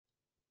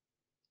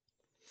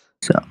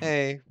So,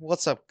 Hey,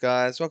 what's up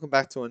guys? Welcome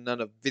back to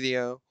another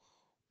video.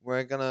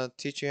 We're gonna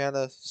teach you how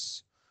to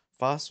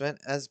fast vent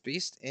as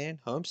Beast in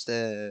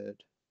Homestead.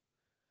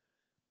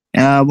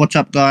 what's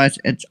up, guys?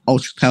 It's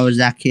Ultra Power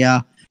Zach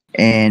here,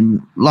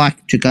 and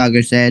like Chicago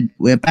said,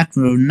 we're back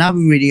with another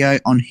video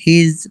on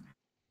his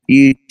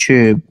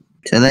YouTube.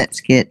 So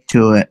let's get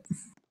to it.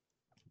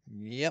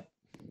 Yep.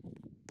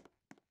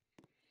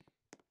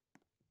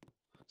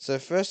 So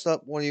first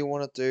up, what you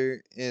want to do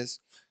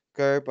is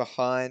go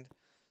behind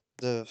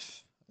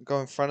go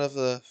in front of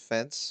the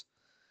fence,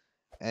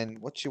 and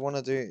what you want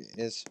to do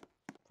is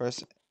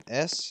press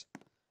S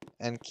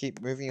and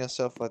keep moving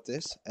yourself like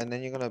this, and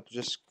then you're gonna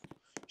just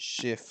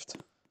shift.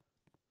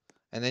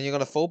 And then you're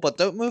gonna fall, but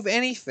don't move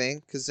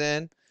anything, because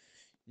then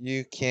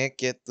you can't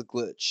get the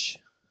glitch.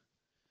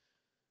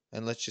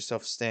 And let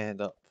yourself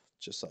stand up,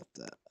 just like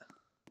that.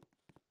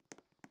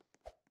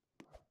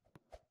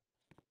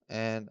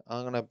 And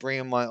I'm gonna bring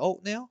in my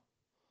ult now,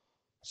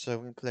 so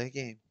we can play a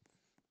game.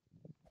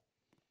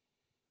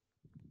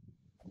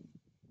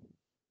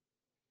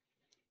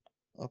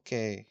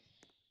 Okay.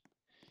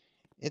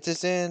 It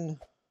is in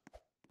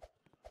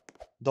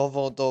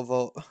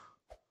Dovo.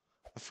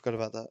 I forgot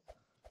about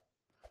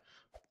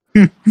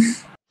that.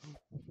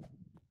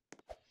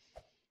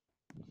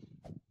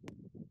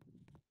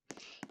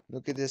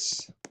 Look at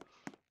this.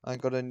 I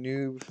got a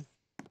noob.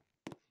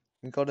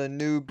 We got a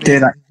noob.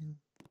 Dude,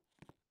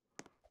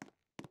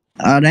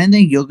 I don't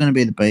think you're gonna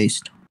be the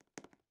beast.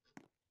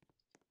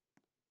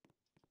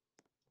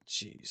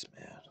 Jeez,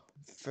 man.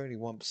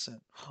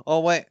 31%. Oh,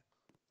 wait.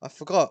 I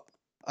forgot.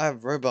 I have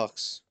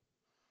Robux.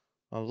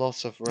 A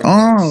lot of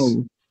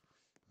Robux.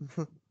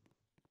 Oh,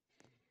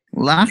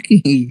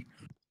 lucky.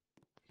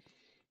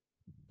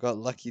 Got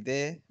lucky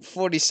there.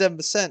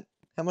 47%.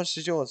 How much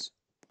is yours?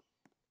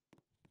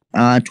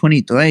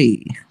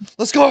 23.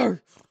 Let's go!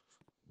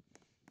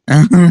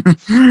 I'm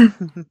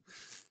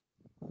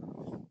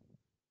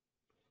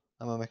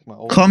gonna make my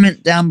ult.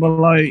 Comment down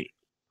below.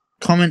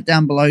 Comment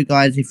down below,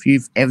 guys, if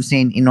you've ever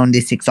seen in on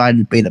this excited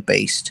to be the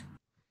beast.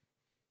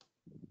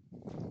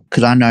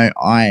 Because I know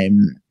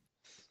I'm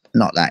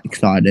not that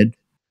excited.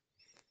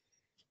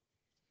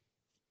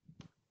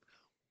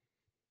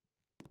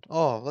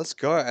 Oh, let's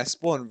go. I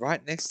spawned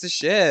right next to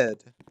Shed.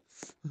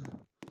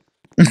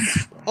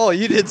 Oh,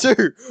 you did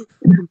too.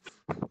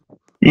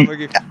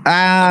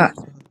 I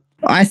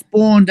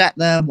spawned at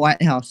the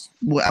White House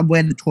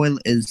where the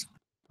toilet is.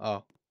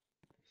 Oh.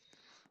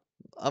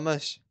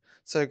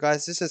 So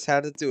guys, this is how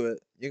to do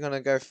it. You're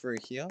gonna go through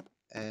here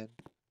and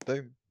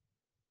boom.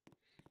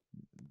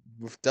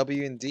 With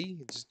W and D,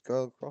 just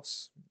go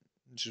across.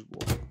 Just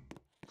walk.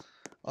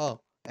 Oh,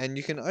 and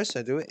you can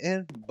also do it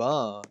in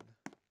barn.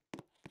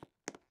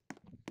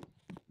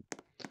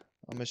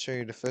 I'm gonna show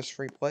you the first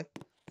three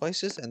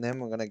places, and then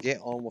we're gonna get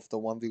on with the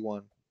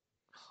 1v1.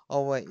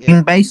 Oh wait, yeah.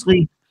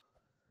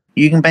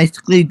 You can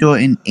basically do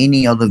it in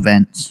any other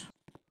events.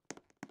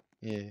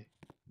 Yeah,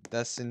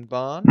 that's in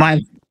barn.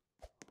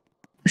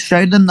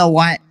 Show them the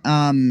white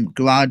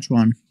garage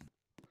one.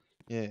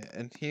 Yeah,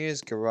 and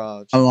here's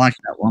garage. I like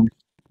that one.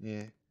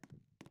 Yeah.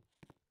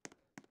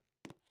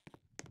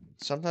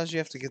 Sometimes you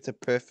have to get the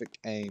perfect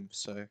aim,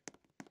 so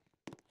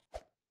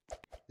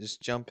just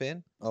jump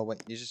in. Oh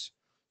wait,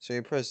 so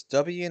you press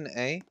W and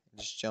A and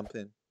just jump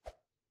in.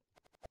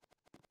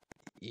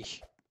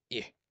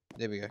 Yeah.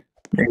 There we go.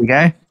 There you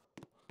go.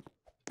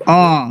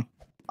 Oh,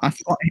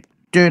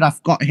 dude, I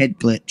forgot head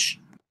glitch.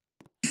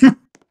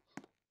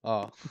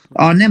 Oh.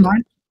 Oh, never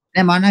mind.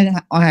 Never mind.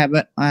 I have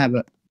it.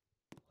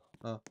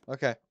 Oh,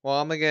 okay. Well,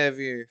 I'm gonna give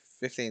you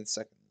 15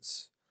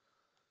 seconds.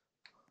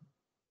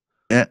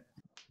 Yeah.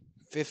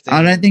 15.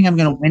 I don't think I'm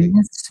gonna win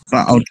this,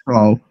 but I'll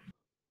try.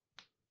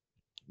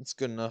 It's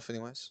good enough,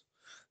 anyways.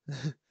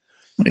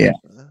 Yeah.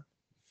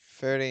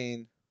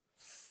 13,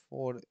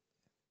 14.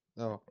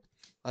 Oh,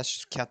 I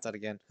should count that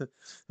again.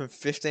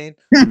 15,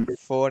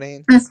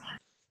 14,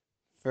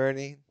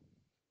 13,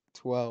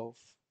 12,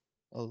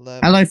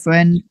 11. Hello,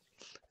 friend.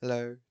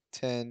 Hello,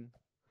 10,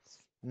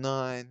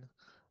 9,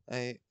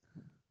 8,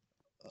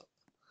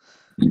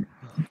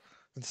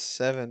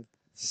 7,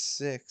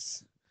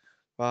 6,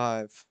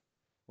 5,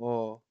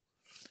 4,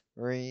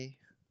 3,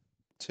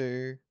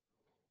 2,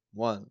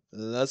 1.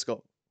 Let's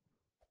go.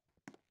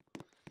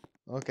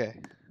 Okay.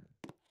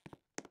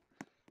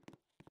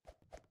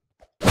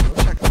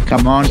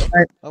 Come on.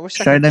 I wish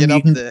I could get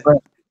up there.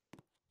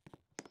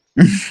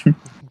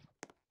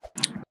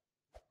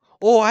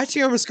 Oh, I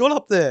actually almost got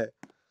up there.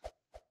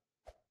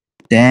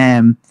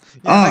 Damn.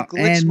 Yeah, I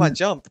glitched my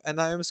jump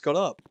and I almost got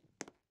up.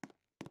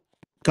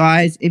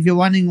 Guys, if you're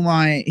wondering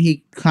why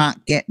he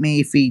can't get me,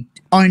 if he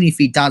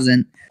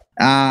doesn't,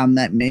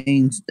 that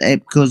means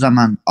because I'm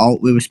on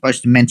ult. We were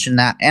supposed to mention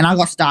that, and I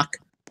got stuck.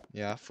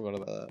 Yeah, I forgot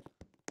about that.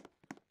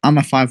 I'm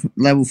a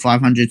level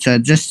 500, so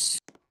just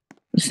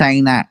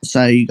saying that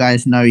so you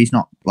guys know he's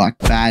not like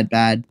bad,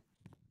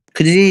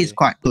 because he is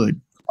quite good.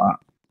 But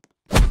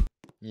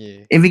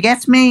yeah. If he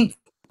gets me,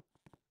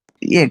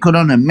 yeah, good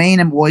on him. Me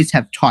and him always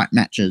have tight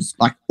matches,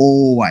 like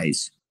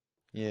always.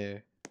 Yeah.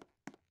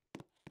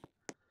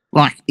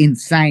 like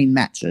insane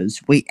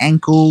matches. We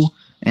ankle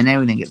and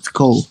everything. It's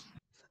cool.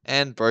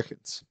 And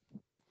brokens.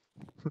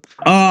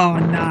 Oh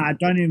nah,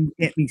 don't even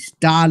get me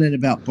started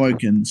about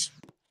brokens.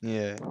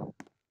 Yeah.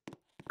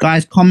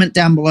 Guys, comment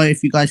down below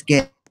if you guys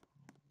get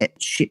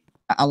shit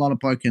a lot of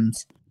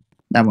brokens.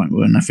 That won't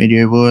ruin the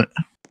video, will it?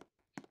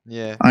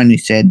 Yeah. I only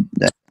said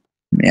that.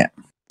 Yeah.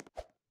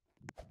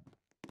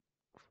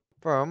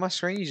 Bro, on my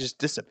screen you just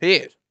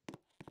disappeared.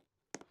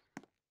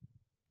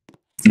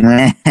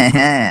 Where'd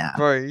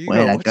Bro, you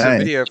gotta I watch the go?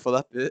 video for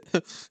that bit.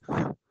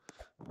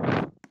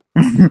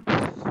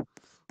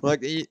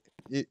 Like,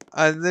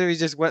 I literally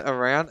just went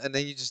around and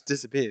then you just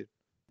disappeared.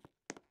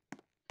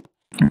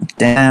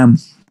 Damn.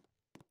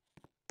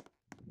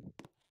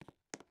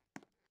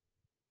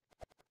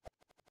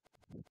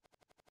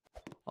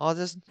 Oh,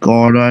 there's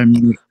God,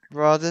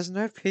 bro, there's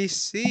no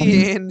PC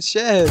in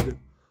Shed.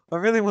 I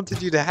really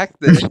wanted you to hack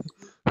there.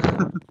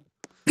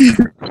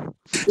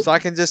 So I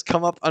can just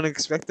come up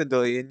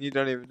unexpectedly and you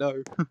don't even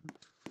know.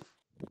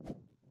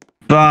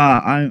 but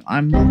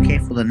I'm more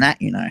careful than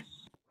that, you know.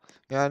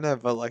 Yeah, I know,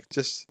 but like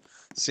just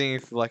seeing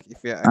if you're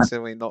I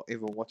accidentally not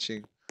even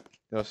watching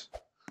your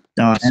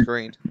don't.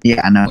 screen.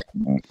 Yeah, I know.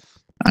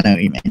 I know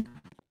what you mean.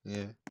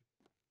 Yeah.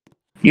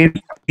 You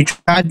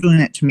tried doing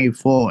it to me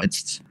before.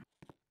 It's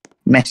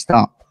messed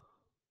up.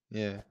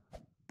 Yeah.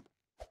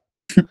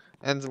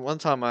 And one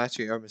time I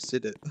actually almost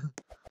did it.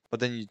 But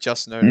then you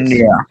just noticed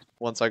Yeah.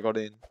 once I got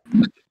in.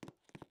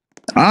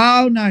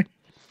 Oh no,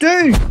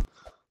 dude!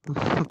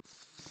 God,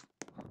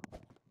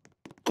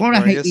 I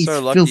Bro, hate you're these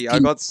so lucky. filthy. I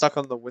got stuck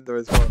on the window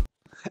as well.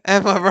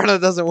 And my runner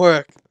doesn't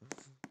work.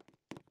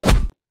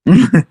 Wait,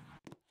 can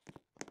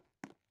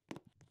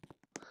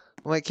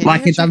you Like it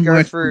actually doesn't go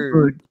work through...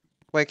 good.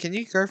 Wait, can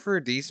you go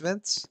through these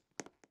vents?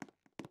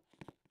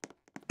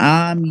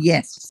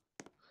 Yes,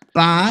 You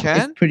but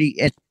can?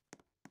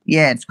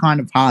 yeah, it's kind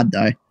of hard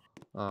though.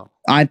 Oh,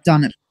 I've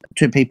done it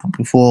to people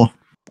before.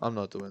 I'm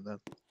not doing that.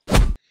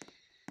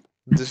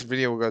 This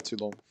video will go too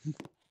long.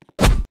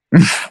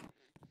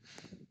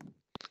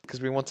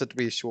 Because we want it to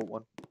be a short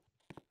one.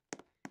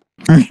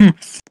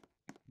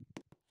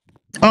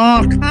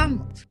 Oh,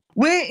 come!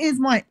 Where is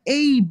my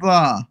E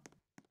bar?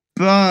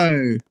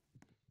 Bro.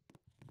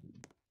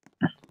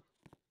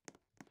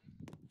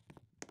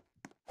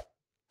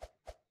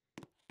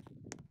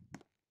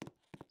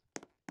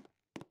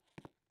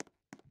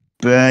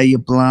 Bro, you're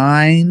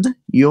blind?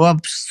 You are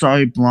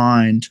so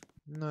blind.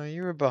 No,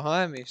 you were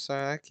behind me, so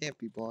I can't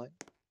be blind.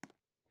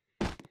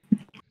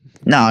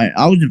 No,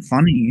 I was in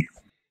front of you.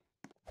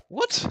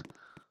 What?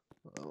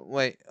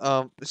 Wait,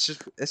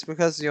 it's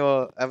because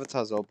your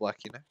avatar's all black,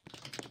 you know?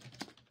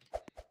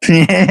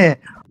 Yeah.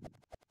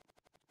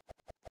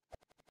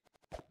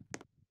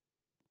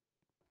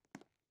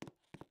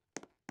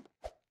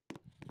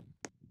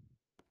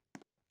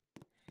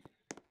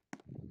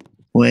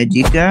 Where'd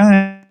you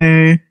go?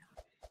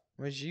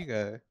 Where'd you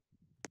go?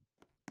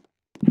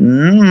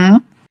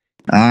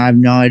 I have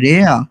no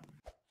idea.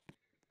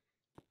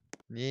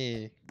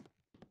 Yeah.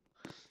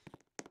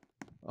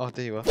 Oh,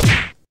 there you are.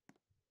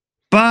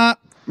 But,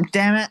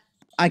 damn it,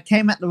 I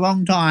came at the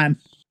wrong time.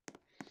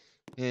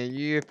 Yeah,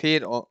 you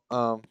appeared,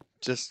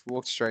 just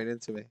walked straight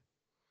into me.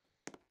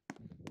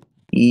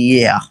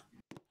 Yeah.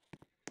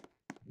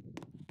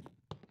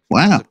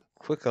 Wow. So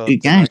quicker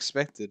Good than I game.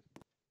 expected.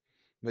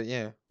 But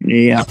yeah.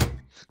 Yeah.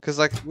 Because,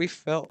 like, we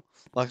felt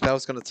like that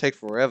was going to take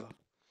forever.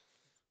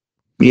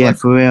 Yeah, Like,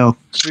 for real.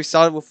 we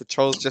started with the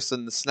trolls just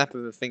in the snap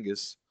of the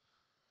fingers.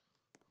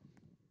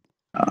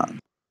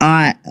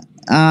 Alright,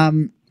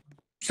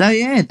 so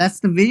yeah, that's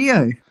the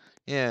video.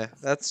 Yeah,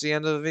 that's the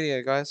end of the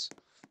video, guys.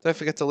 Don't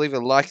forget to leave a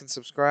like and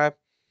subscribe.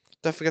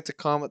 Don't forget to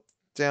comment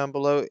down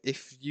below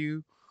if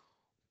you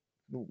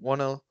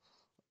wanna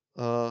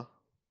let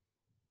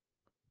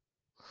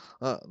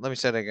me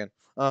say that again.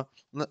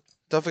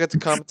 Don't forget to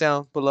comment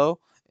down below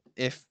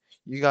if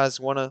you guys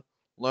wanna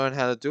learn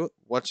how to do it.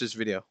 Watch this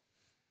video.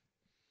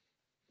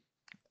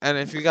 And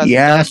if you guys have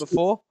done it Yes.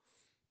 before,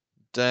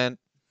 then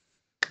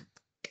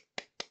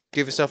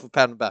give yourself a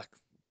pat on the back.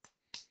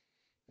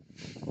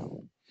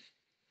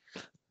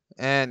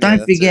 And yeah, Don't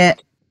that's it.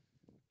 forget,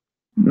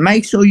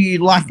 make sure you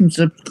like and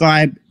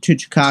subscribe to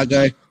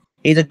Chicago.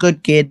 He's a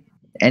good kid,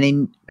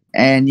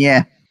 and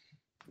yeah,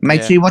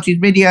 make sure you watch his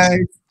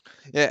videos.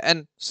 Yeah,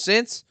 and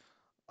since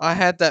I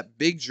had that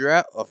big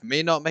drought of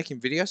me not making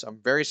videos, I'm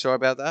very sorry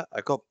about that.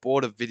 I got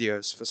bored of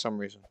videos for some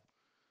reason.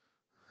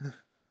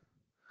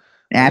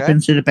 It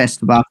happens to the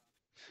best of us.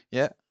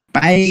 Yeah.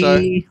 Bye. So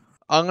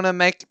I'm gonna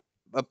make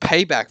a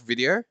payback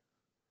video.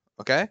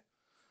 Okay.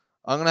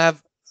 I'm gonna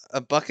have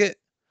a bucket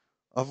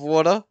of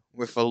water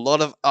with a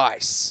lot of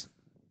ice.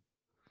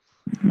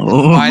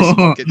 Ice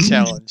bucket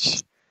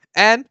challenge.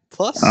 And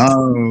plus,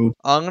 Oh.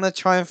 I'm gonna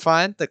try and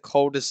find the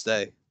coldest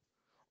day,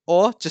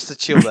 or just a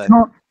chill day,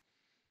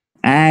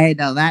 Hey,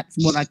 now that's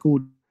what I call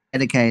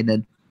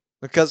dedicated.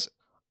 because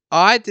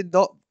I did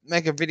not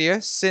make a video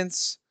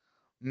since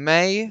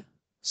May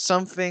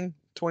something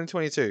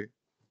 2022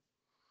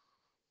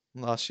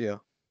 last year.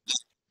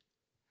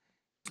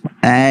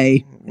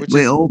 Hey, Which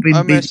we've is all been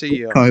busy almost a with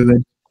year.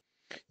 COVID.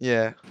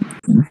 Yeah.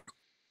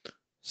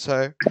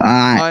 So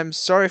Alright. I'm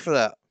sorry for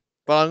that,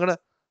 but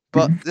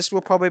but this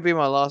will probably be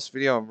my last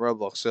video on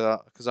Roblox,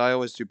 so because I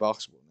always do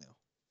basketball now.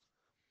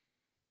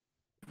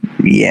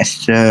 Yes,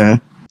 sir.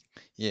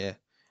 Yeah.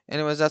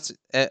 Anyways, that's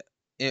it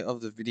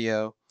of the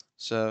video.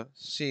 So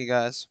see you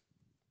guys.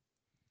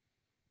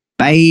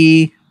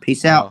 Bye.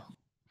 Peace out. Oh,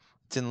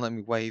 didn't let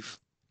me wave.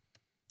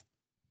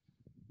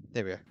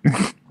 There we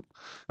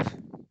go.